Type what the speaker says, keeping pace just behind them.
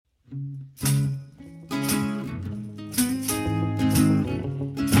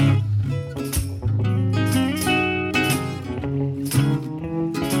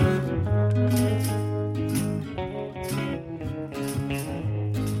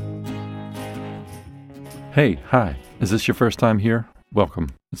Hey, hi. Is this your first time here? Welcome.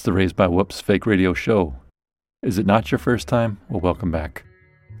 It's the Raised by Whoops fake radio show. Is it not your first time? Well, welcome back.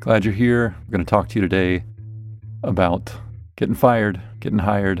 Glad you're here. I'm going to talk to you today about getting fired, getting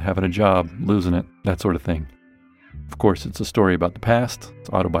hired, having a job, losing it, that sort of thing. Of course, it's a story about the past. It's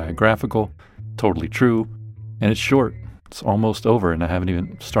autobiographical, totally true, and it's short. It's almost over, and I haven't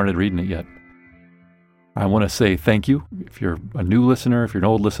even started reading it yet. I want to say thank you. If you're a new listener, if you're an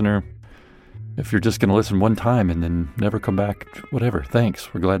old listener, if you're just going to listen one time and then never come back, whatever,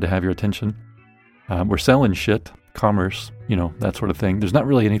 thanks. We're glad to have your attention. We're selling shit, commerce, that sort of thing. There's not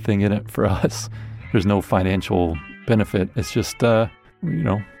really anything in it for us. There's no financial benefit. It's just,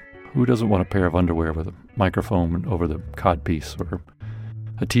 who doesn't want a pair of underwear with a microphone over the codpiece, or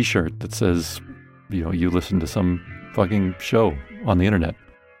a t-shirt that says, you listen to some fucking show on the internet,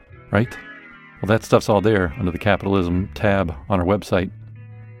 right? Well, that stuff's all there under the capitalism tab on our website.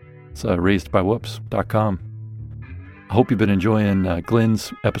 It's raisedbywhoops.com. I hope you've been enjoying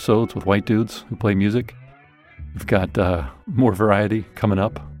Glenn's episodes with white dudes who play music. We've got more variety coming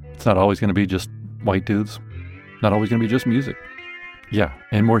up. It's not always going to be just white dudes. Not always going to be just music. Yeah,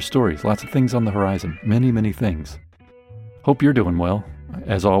 and more stories. Lots of things on the horizon. Many, many things. Hope you're doing well.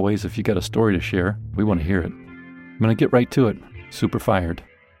 As always, if you got a story to share, we want to hear it. I'm going to get right to it. Super fired.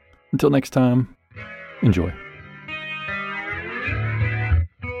 Until next time, enjoy.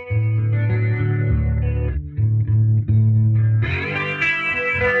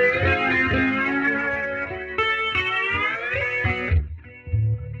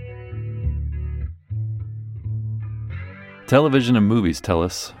 Television and movies tell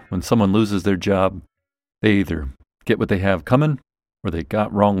us when someone loses their job, they either get what they have coming or they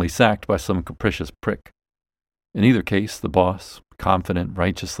got wrongly sacked by some capricious prick. In either case, the boss, confident,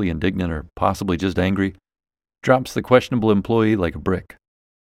 righteously indignant, or possibly just angry, drops the questionable employee like a brick.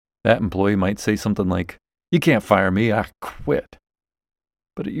 That employee might say something like, "You can't fire me, I quit."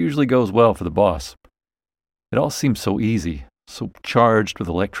 But it usually goes well for the boss. It all seems so easy, so charged with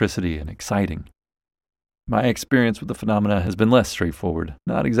electricity and exciting. My experience with the phenomena has been less straightforward,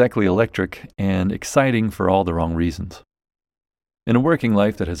 not exactly electric, and exciting for all the wrong reasons. In a working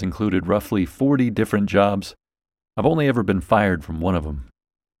life that has included roughly 40 different jobs, I've only ever been fired from one of them.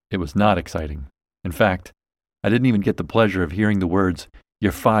 It was not exciting. In fact, I didn't even get the pleasure of hearing the words,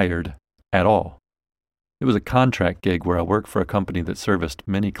 "You're fired," at all. It was a contract gig where I worked for a company that serviced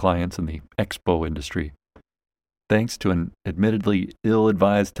many clients in the expo industry. Thanks to an admittedly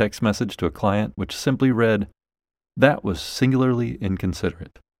ill-advised text message to a client which simply read, "That was singularly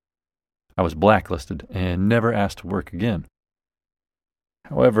inconsiderate," I was blacklisted and never asked to work again.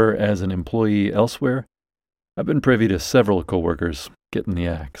 However, as an employee elsewhere, I've been privy to several coworkers getting the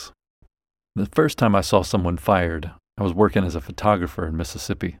axe. The first time I saw someone fired, I was working as a photographer in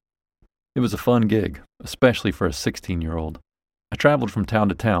Mississippi. It was a fun gig, especially for a 16-year-old. I traveled from town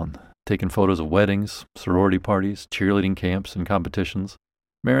to town, taking photos of weddings, sorority parties, cheerleading camps and competitions,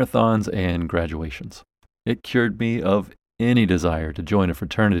 marathons, and graduations. It cured me of any desire to join a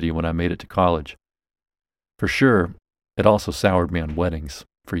fraternity when I made it to college. For sure, it also soured me on weddings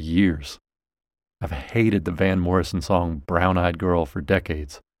for years. I've hated the Van Morrison song "Brown Eyed Girl" for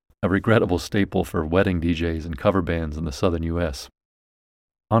decades, a regrettable staple for wedding DJs and cover bands in the southern U.S.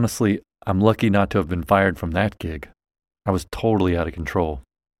 Honestly, I'm lucky not to have been fired from that gig. I was totally out of control,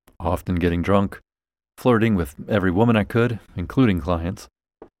 often getting drunk, flirting with every woman I could, including clients,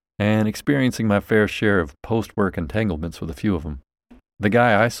 and experiencing my fair share of post-work entanglements with a few of them. The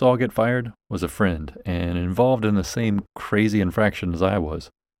guy I saw get fired was a friend and involved in the same crazy infraction as I was.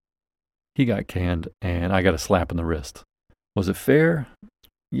 He got canned, and I got a slap in the wrist. Was it fair?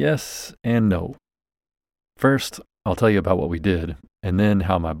 Yes and no. First, I'll tell you about what we did, and then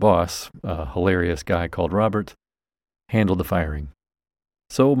how my boss, a hilarious guy called Robert, handled the firing.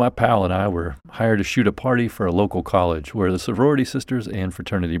 So my pal and I were hired to shoot a party for a local college where the sorority sisters and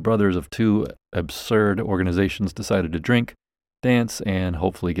fraternity brothers of two absurd organizations decided to drink, dance, and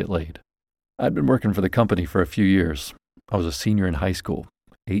hopefully get laid. I'd been working for the company for a few years. I was a senior in high school,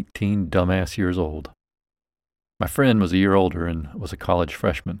 18 dumbass years old. My friend was a year older and was a college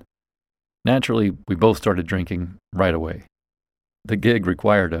freshman. Naturally, we both started drinking right away. The gig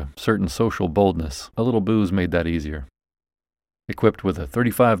required a certain social boldness. A little booze made that easier. Equipped with a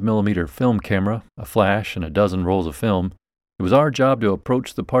 35mm film camera, a flash, and a dozen rolls of film, it was our job to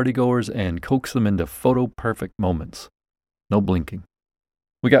approach the partygoers and coax them into photo-perfect moments. No blinking.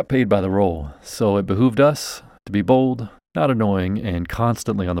 We got paid by the roll, so it behooved us to be bold, not annoying, and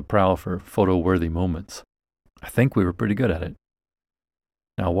constantly on the prowl for photo-worthy moments. I think we were pretty good at it.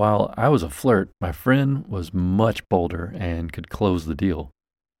 Now, while I was a flirt, my friend was much bolder and could close the deal.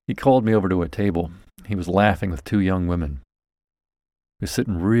 He called me over to a table, he was laughing with two young women. He was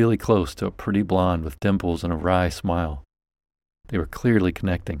sitting really close to a pretty blonde with dimples and a wry smile. They were clearly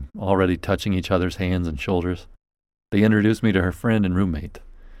connecting, already touching each other's hands and shoulders. They introduced me to her friend and roommate.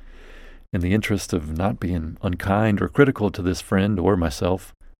 In the interest of not being unkind or critical to this friend or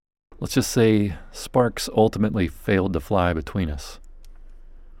myself, let's just say sparks ultimately failed to fly between us.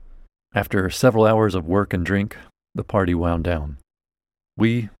 After several hours of work and drink, the party wound down.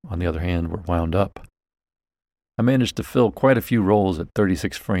 We, on the other hand, were wound up. I managed to fill quite a few rolls at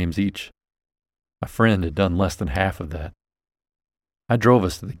 36 frames each. My friend had done less than half of that. I drove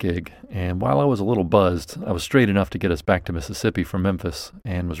us to the gig, and while I was a little buzzed, I was straight enough to get us back to Mississippi from Memphis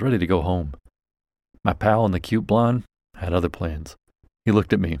and was ready to go home. My pal and the cute blonde had other plans. He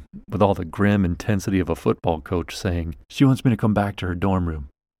looked at me with all the grim intensity of a football coach saying, "She wants me to come back to her dorm room.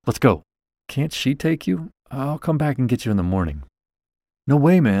 Let's go." "Can't she take you? I'll come back and get you in the morning." "No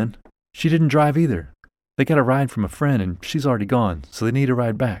way, man. She didn't drive either. They got a ride from a friend and she's already gone, so they need a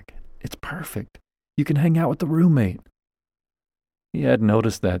ride back. It's perfect. You can hang out with the roommate." He had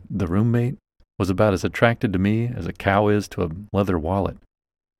noticed that the roommate was about as attracted to me as a cow is to a leather wallet.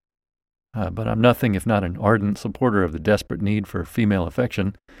 But I'm nothing if not an ardent supporter of the desperate need for female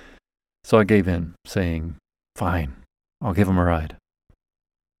affection, so I gave in, saying, "Fine, I'll give him a ride."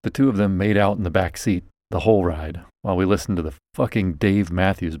 The two of them made out in the back seat the whole ride, while we listened to the fucking Dave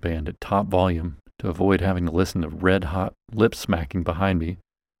Matthews Band at top volume to avoid having to listen to red-hot lip-smacking behind me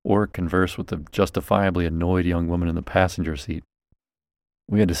or converse with the justifiably annoyed young woman in the passenger seat.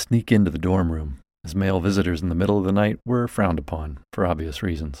 We had to sneak into the dorm room, as male visitors in the middle of the night were frowned upon, for obvious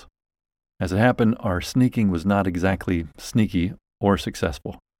reasons. As it happened, our sneaking was not exactly sneaky or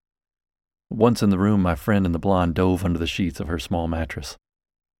successful. Once in the room, my friend and the blonde dove under the sheets of her small mattress.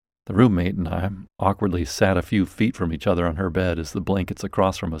 The roommate and I awkwardly sat a few feet from each other on her bed as the blankets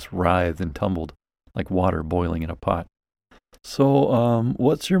across from us writhed and tumbled like water boiling in a pot. "So,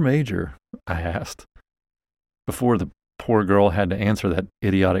 what's your major?" I asked. Before the poor girl had to answer that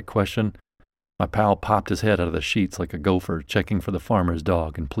idiotic question, my pal popped his head out of the sheets like a gopher checking for the farmer's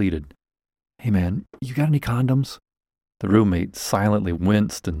dog and pleaded, "Hey man, you got any condoms?" The roommate silently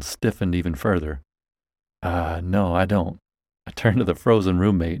winced and stiffened even further. No, I don't." I turned to the frozen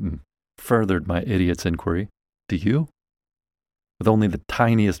roommate and furthered my idiot's inquiry. "Do you?" With only the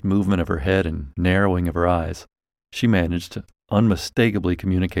tiniest movement of her head and narrowing of her eyes, she managed to unmistakably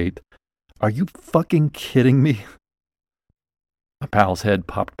communicate, "Are you fucking kidding me?" My pal's head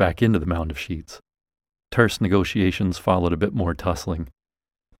popped back into the mound of sheets. Terse negotiations followed a bit more tussling.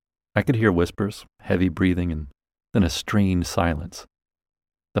 I could hear whispers, heavy breathing, and then a strained silence.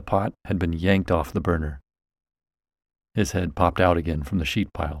 The pot had been yanked off the burner. His head popped out again from the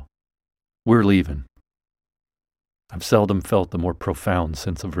sheet pile. "We're leaving." I've seldom felt the more profound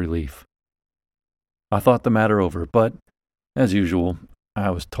sense of relief. I thought the matter over, but, as usual, I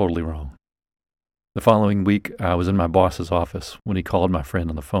was totally wrong. The following week, I was in my boss's office when he called my friend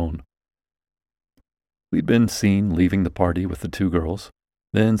on the phone. We'd been seen leaving the party with the two girls,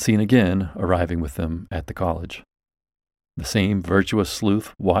 then seen again arriving with them at the college. The same virtuous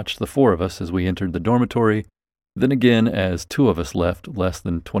sleuth watched the four of us as we entered the dormitory, then again as two of us left less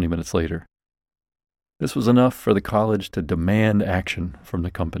than 20 minutes later. This was enough for the college to demand action from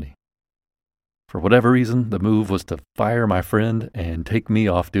the company. For whatever reason, the move was to fire my friend and take me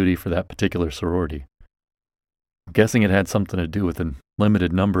off duty for that particular sorority. I'm guessing it had something to do with the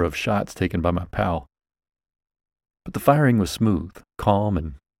limited number of shots taken by my pal. But the firing was smooth, calm,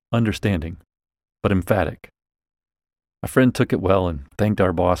 and understanding, but emphatic. My friend took it well and thanked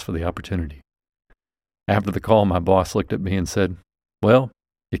our boss for the opportunity. After the call, my boss looked at me and said, "Well,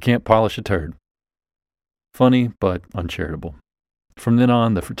 you can't polish a turd." Funny, but uncharitable. From then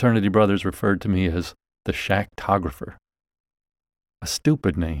on, the fraternity brothers referred to me as the Shacktographer. A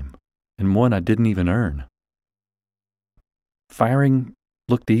stupid name, and one I didn't even earn. Firing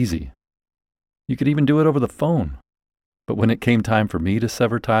looked easy. You could even do it over the phone. But when it came time for me to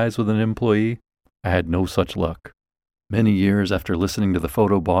sever ties with an employee, I had no such luck. Many years after listening to the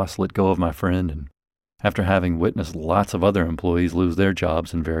photo boss let go of my friend, and after having witnessed lots of other employees lose their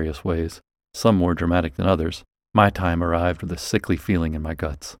jobs in various ways, some more dramatic than others, my time arrived with a sickly feeling in my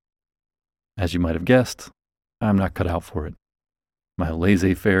guts. As you might have guessed, I'm not cut out for it. My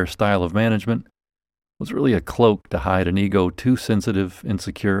laissez-faire style of management was really a cloak to hide an ego too sensitive,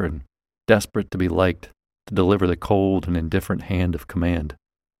 insecure, and desperate to be liked to deliver the cold and indifferent hand of command.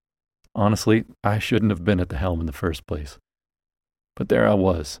 Honestly, I shouldn't have been at the helm in the first place. But there I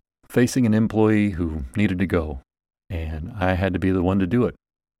was, facing an employee who needed to go, and I had to be the one to do it.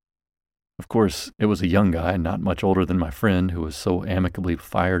 Of course, it was a young guy, not much older than my friend, who was so amicably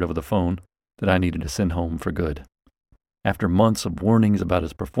fired over the phone that I needed to send home for good. After months of warnings about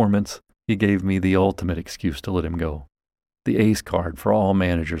his performance, he gave me the ultimate excuse to let him go. The ace card for all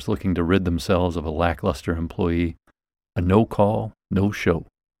managers looking to rid themselves of a lackluster employee. A no-call, no-show.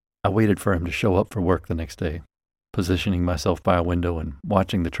 I waited for him to show up for work the next day, positioning myself by a window and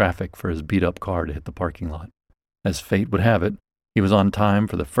watching the traffic for his beat-up car to hit the parking lot. As fate would have it, he was on time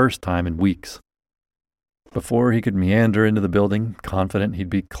for the first time in weeks. Before he could meander into the building, confident he'd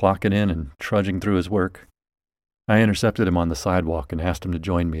be clocking in and trudging through his work, I intercepted him on the sidewalk and asked him to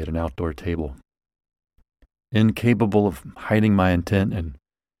join me at an outdoor table. Incapable of hiding my intent and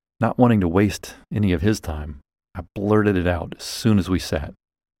not wanting to waste any of his time, I blurted it out as soon as we sat.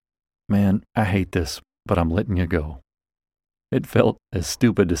 "Man, I hate this, but I'm letting you go." It felt as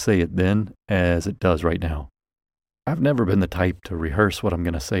stupid to say it then as it does right now. I've never been the type to rehearse what I'm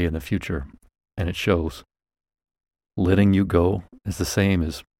going to say in the future, and it shows. Letting you go is the same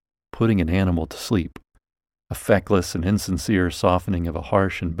as putting an animal to sleep, a feckless and insincere softening of a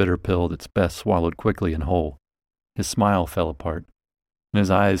harsh and bitter pill that's best swallowed quickly and whole. His smile fell apart, and his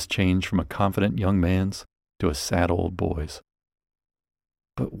eyes changed from a confident young man's to a sad old boy's.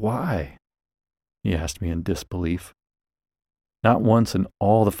 "But why?" he asked me in disbelief. Not once in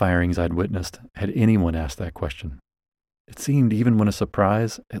all the firings I'd witnessed had anyone asked that question. It seemed, even when a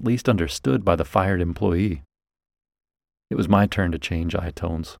surprise, at least understood by the fired employee. It was my turn to change eye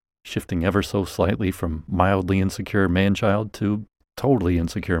tones, shifting ever so slightly from mildly insecure man-child to totally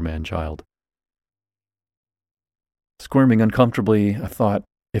insecure man-child. Squirming uncomfortably, I thought,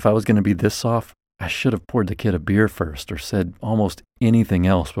 if I was going to be this soft, I should have poured the kid a beer first or said almost anything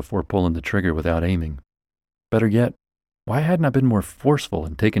else before pulling the trigger without aiming. Better yet, why hadn't I been more forceful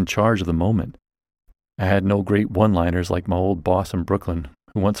and taken charge of the moment? I had no great one-liners like my old boss in Brooklyn,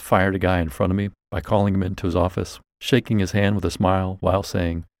 who once fired a guy in front of me by calling him into his office, shaking his hand with a smile while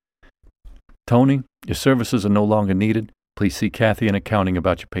saying, "Tony, your services are no longer needed. Please see Kathy in accounting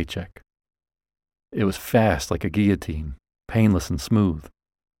about your paycheck." It was fast like a guillotine, painless and smooth.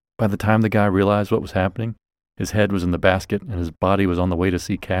 By the time the guy realized what was happening, his head was in the basket and his body was on the way to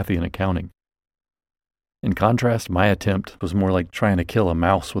see Kathy in accounting. In contrast, my attempt was more like trying to kill a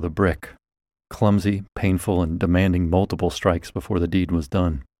mouse with a brick, clumsy, painful, and demanding multiple strikes before the deed was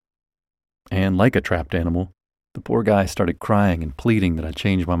done. And like a trapped animal, the poor guy started crying and pleading that I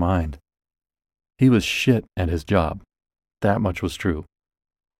change my mind. He was shit at his job. That much was true.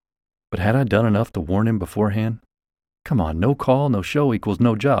 But had I done enough to warn him beforehand? Come on, no call, no show equals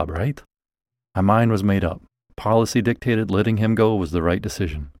no job, right? My mind was made up. Policy dictated letting him go was the right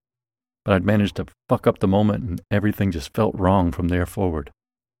decision. But I'd managed to fuck up the moment and everything just felt wrong from there forward.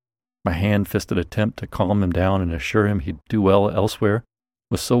 My hand-fisted attempt to calm him down and assure him he'd do well elsewhere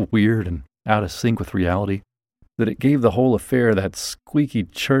was so weird and out of sync with reality that it gave the whole affair that squeaky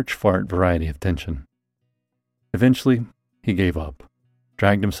church fart variety of tension. Eventually, he gave up,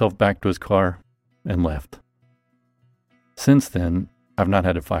 dragged himself back to his car, and left. Since then, I've not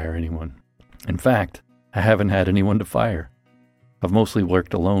had to fire anyone. In fact, I haven't had anyone to fire. I've mostly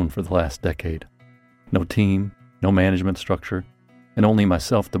worked alone for the last decade. No team, no management structure, and only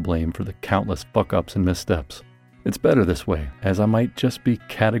myself to blame for the countless fuck-ups and missteps. It's better this way, as I might just be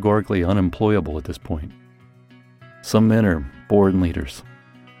categorically unemployable at this point. Some men are born leaders.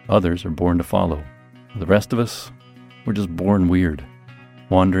 Others are born to follow. The rest of us, we're just born weird,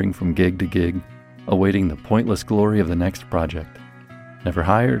 wandering from gig to gig, awaiting the pointless glory of the next project. Never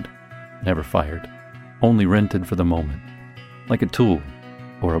hired, never fired, only rented for the moment, like a tool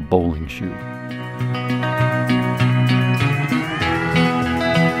or a bowling shoe.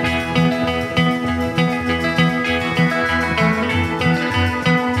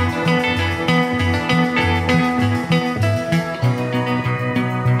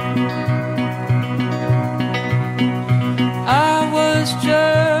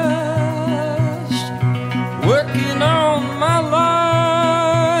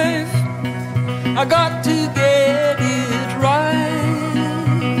 I got to get it right.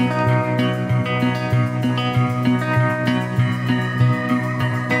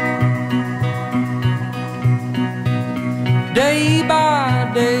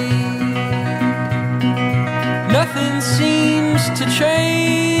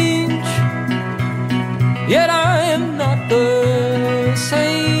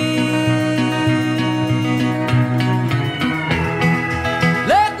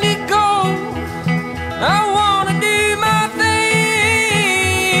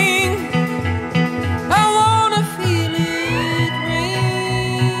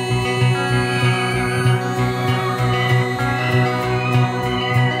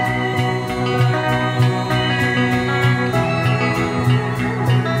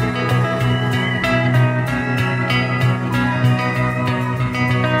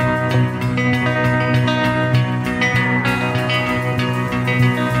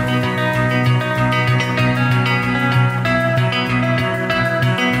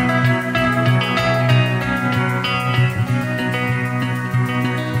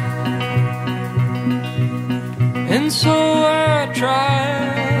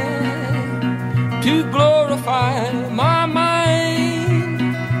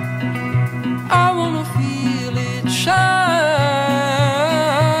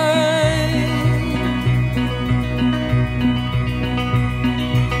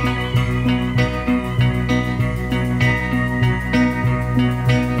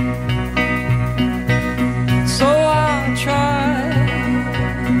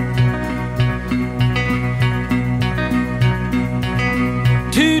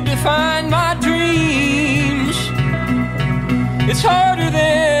 it's harder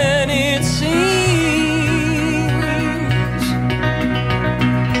than it seems.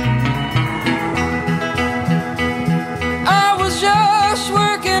 I was just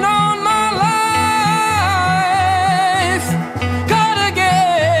working on my life, gotta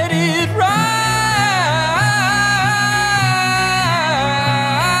get it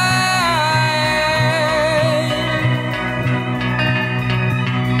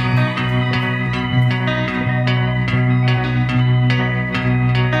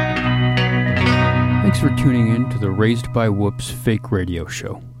Thanks for tuning in to the Raised by Whoops Fake Radio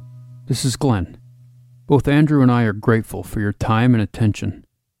Show. This is Glenn. Both Andrew and I are grateful for your time and attention.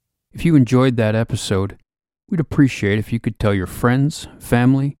 If you enjoyed that episode, we'd appreciate if you could tell your friends,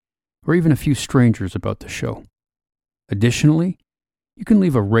 family, or even a few strangers about the show. Additionally, you can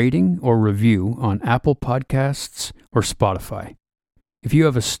leave a rating or review on Apple Podcasts or Spotify. If you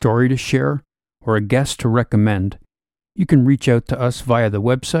have a story to share or a guest to recommend, you can reach out to us via the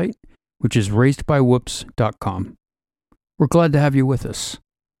website, which is raisedbywhoops.com. We're glad to have you with us.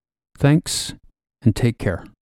 Thanks, and take care.